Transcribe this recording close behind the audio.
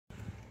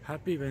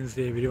Happy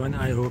Wednesday everyone.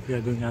 I hope you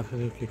are doing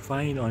absolutely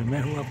fine. और मैं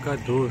हूं आपका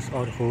दोस्त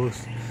और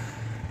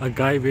host a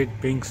guy with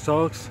pink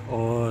socks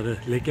और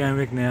लेके आए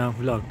हूँ एक नया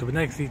व्लॉग। तो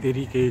बिना किसी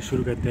देरी के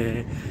शुरू करते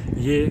हैं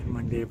ये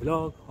मंडे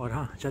व्लॉग। और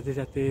हाँ, जाते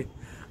जाते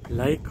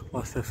लाइक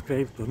और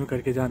सब्सक्राइब दोनों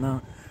करके जाना,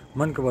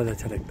 मन को बहुत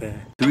अच्छा लगता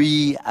है।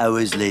 3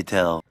 hours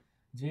later.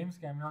 जेम्स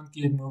कैमरॉन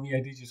की एक मूवी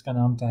आई थी जिसका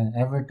नाम था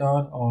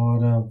एवेटार, और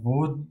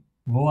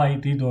वो आई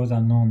थी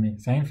 2009 में।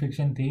 साइंस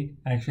फिक्शन थी,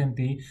 एक्शन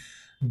थी,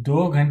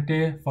 2 घंटे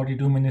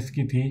 42 मिनट्स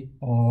की थी।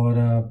 और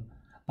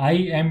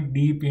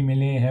IMDb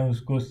मिले हैं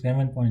उसको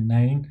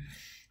 7.9।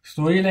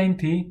 स्टोरी लाइन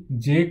थी,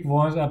 जेक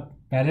was a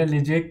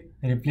पैरालिजिक,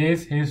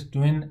 replace his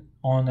twin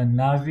on a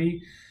Nazi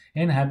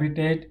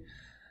inhabited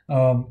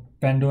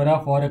Pandora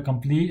for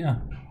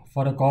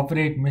a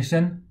corporate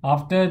mission.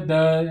 After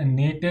the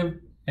native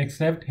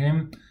accept him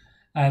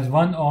as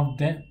one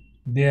of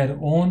their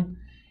own,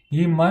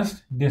 he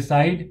must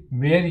decide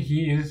where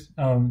his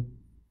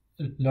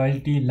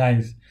loyalty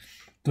lies.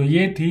 तो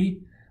ये थी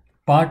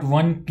part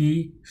 1 की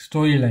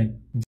story line.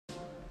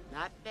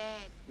 Not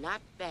bad,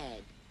 not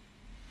bad.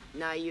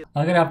 Now you.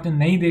 अगर आपने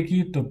नहीं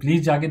देखी तो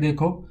please जाके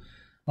देखो।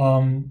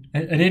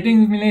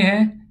 रेटिंग मिले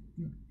हैं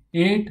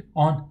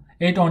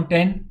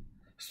 8/10।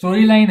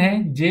 स्टोरी लाइन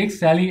है, जेक,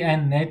 सैली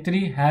एंड नेत्री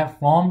have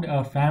formed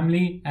a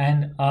family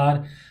and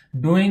are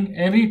doing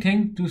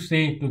everything to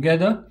stay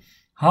together.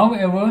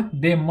 However,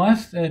 they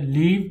must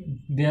leave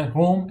their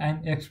home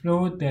and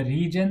explore the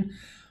region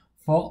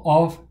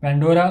of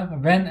Pandora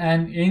when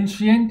an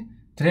ancient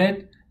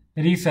threat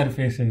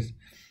resurfaces.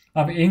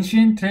 अब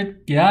ancient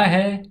threat क्या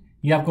है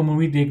ये आपको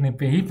movie देखने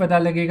पे ही पता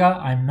लगेगा।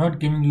 I am not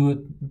giving you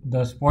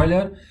the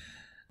spoiler.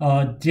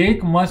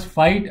 Jake must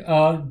fight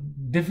a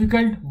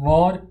difficult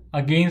war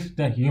against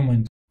the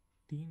humans.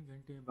 3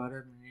 घंटे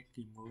 12 मिनट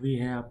की मूवी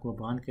है, आपको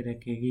बांध के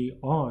रखेगी।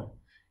 और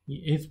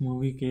इस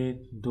मूवी के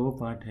 2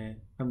 पार्ट हैं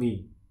अभी,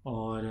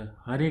 और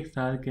हर एक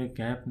साल के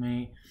गैप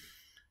में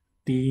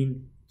 3,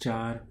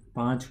 4,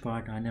 5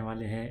 पार्ट आने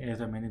वाले हैं,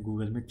 ऐसा मैंने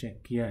गूगल में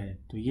चेक किया है।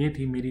 तो ये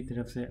थी मेरी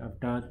तरफ से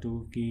अवतार 2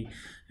 की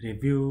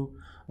रिव्यू।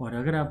 और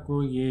अगर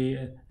आपको ये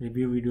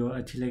रिव्यू वीडियो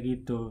अच्छी लगी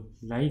तो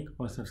लाइक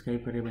और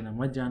सब्सक्राइब करे बिना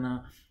मत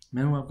जाना।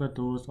 मैं हूँ आपका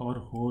दोस्त और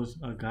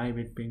host a guy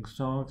with pink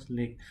socks,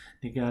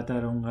 लेके आता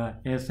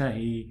रहूँगा ऐसा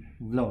ही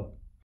व्लॉग।